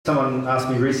Someone asked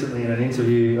me recently in an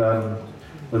interview,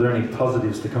 were there any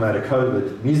positives to come out of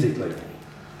COVID musically?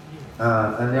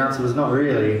 And the answer was not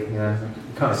really. You know,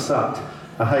 it kind of sucked.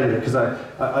 I hated it because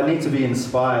I need to be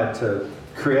inspired to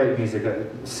create music.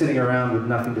 Sitting around with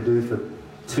nothing to do for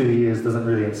 2 years doesn't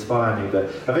really inspire me. But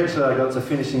eventually I got to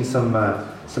finishing some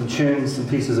tunes, some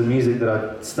pieces of music that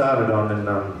I started on,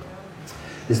 and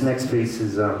this next piece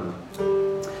is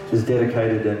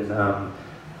dedicated and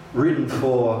written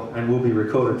for and will be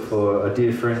recorded for a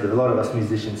dear friend of a lot of us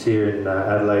musicians here in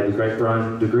Adelaide, the great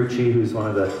Bryan DeGruchy, who's one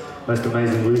of the most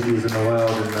amazing luthiers in the world.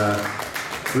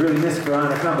 And really miss Bryan.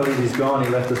 I can't believe he's gone. He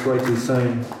left us way too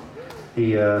soon.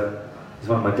 He's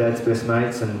one of my dad's best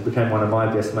mates and became one of my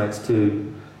best mates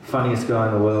too. Funniest guy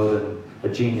in the world and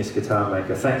a genius guitar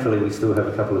maker. Thankfully, we still have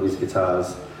a couple of his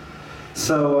guitars.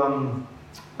 So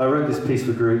I wrote this piece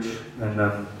for Gruch,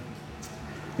 and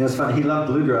it was funny. He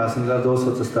loved bluegrass and he loved all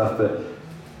sorts of stuff, but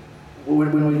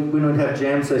when we'd have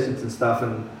jam sessions and stuff,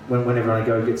 and whenever I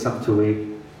go get something to eat,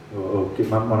 or get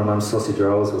one of Mum's sausage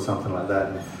rolls or something like that,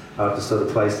 and I'd just sort of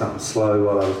play something slow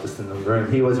while I was just in the room.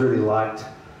 He always really liked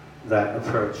that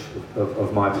approach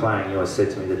of my playing. He always said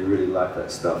to me that he really liked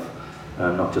that stuff,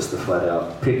 not just the flat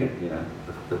out picking, you know,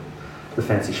 the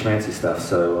fancy schmancy stuff.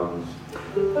 So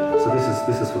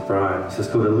this is for Bryan. This is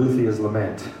called a Luthiers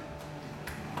Lament.